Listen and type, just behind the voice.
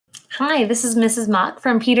Hi, this is Mrs. Mock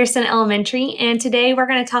from Peterson Elementary, and today we're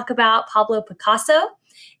going to talk about Pablo Picasso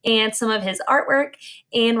and some of his artwork,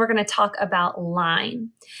 and we're going to talk about line.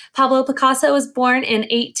 Pablo Picasso was born in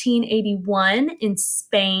 1881 in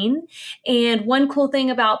Spain, and one cool thing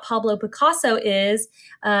about Pablo Picasso is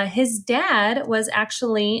his dad was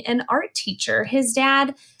actually an art teacher. His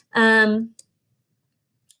dad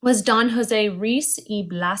was Don Jose Reis y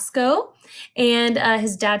Blasco, and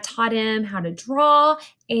his dad taught him how to draw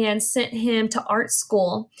and sent him to art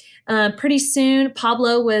school. Pretty soon,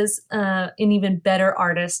 Pablo was an even better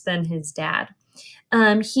artist than his dad.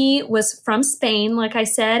 He was from Spain, like I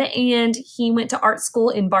said, and he went to art school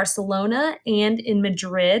in Barcelona and in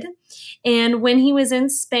Madrid. And when he was in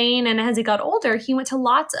Spain and as he got older, he went to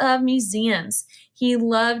lots of museums. He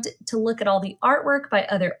loved to look at all the artwork by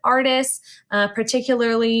other artists,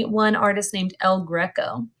 particularly one artist named El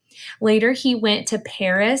Greco. Later, he went to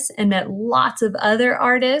Paris and met lots of other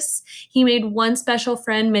artists. He made one special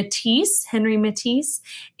friend, Matisse, Henri Matisse,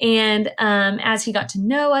 and as he got to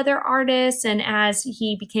know other artists and as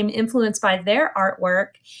he became influenced by their artwork,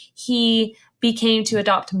 he became to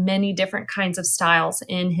adopt many different kinds of styles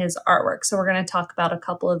in his artwork. So we're going to talk about a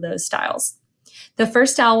couple of those styles. The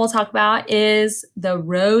first style we'll talk about is the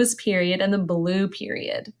Rose period and the Blue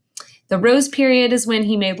period. The Rose period is when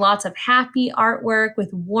he made lots of happy artwork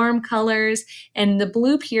with warm colors, and the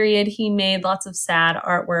Blue period he made lots of sad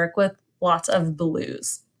artwork with lots of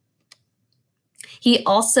blues. He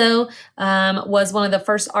also was one of the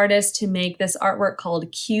first artists to make this artwork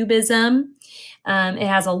called Cubism. It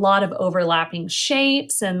has a lot of overlapping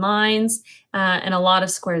shapes and lines and a lot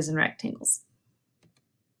of squares and rectangles.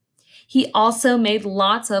 He also made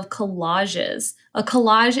lots of collages. A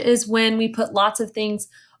collage is when we put lots of things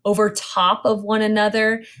over top of one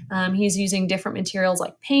another. He's using different materials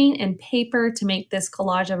like paint and paper to make this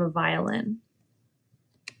collage of a violin.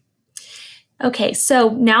 Okay, so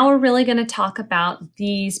now we're really going to talk about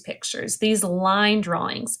these pictures, these line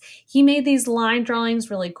drawings. He made these line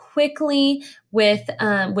drawings really quickly with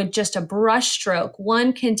just a brush stroke,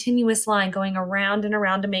 one continuous line going around and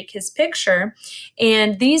around to make his picture.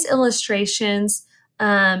 And these illustrations,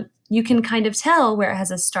 you can kind of tell where it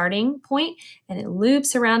has a starting point and it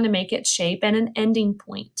loops around to make its shape and an ending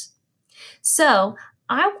point. So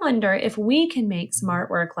I wonder if we can make some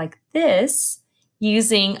artwork like this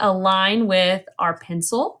using a line with our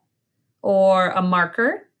pencil or a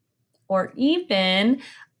marker or even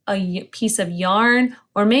a piece of yarn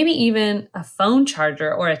or maybe even a phone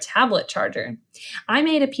charger or a tablet charger. I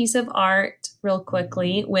made a piece of art real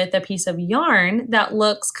quickly with a piece of yarn that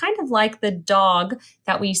looks kind of like the dog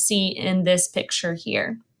that we see in this picture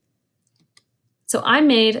here. So I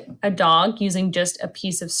made a dog using just a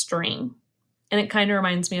piece of string, and it kind of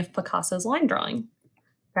reminds me of Picasso's line drawing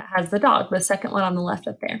that has the dog, the second one on the left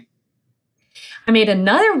up there. I made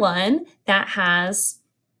another one that has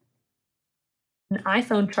an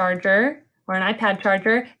iPhone charger or an iPad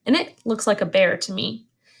charger, and it looks like a bear to me.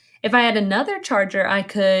 If I had another charger, I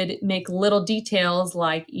could make little details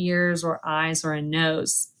like ears or eyes or a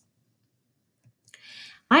nose.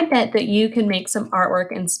 I bet that you can make some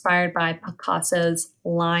artwork inspired by Picasso's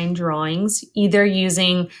line drawings, either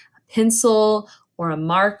using a pencil or a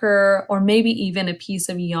marker, or maybe even a piece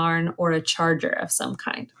of yarn or a charger of some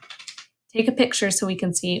kind. Take a picture so we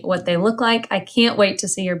can see what they look like. I can't wait to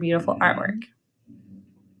see your beautiful artwork.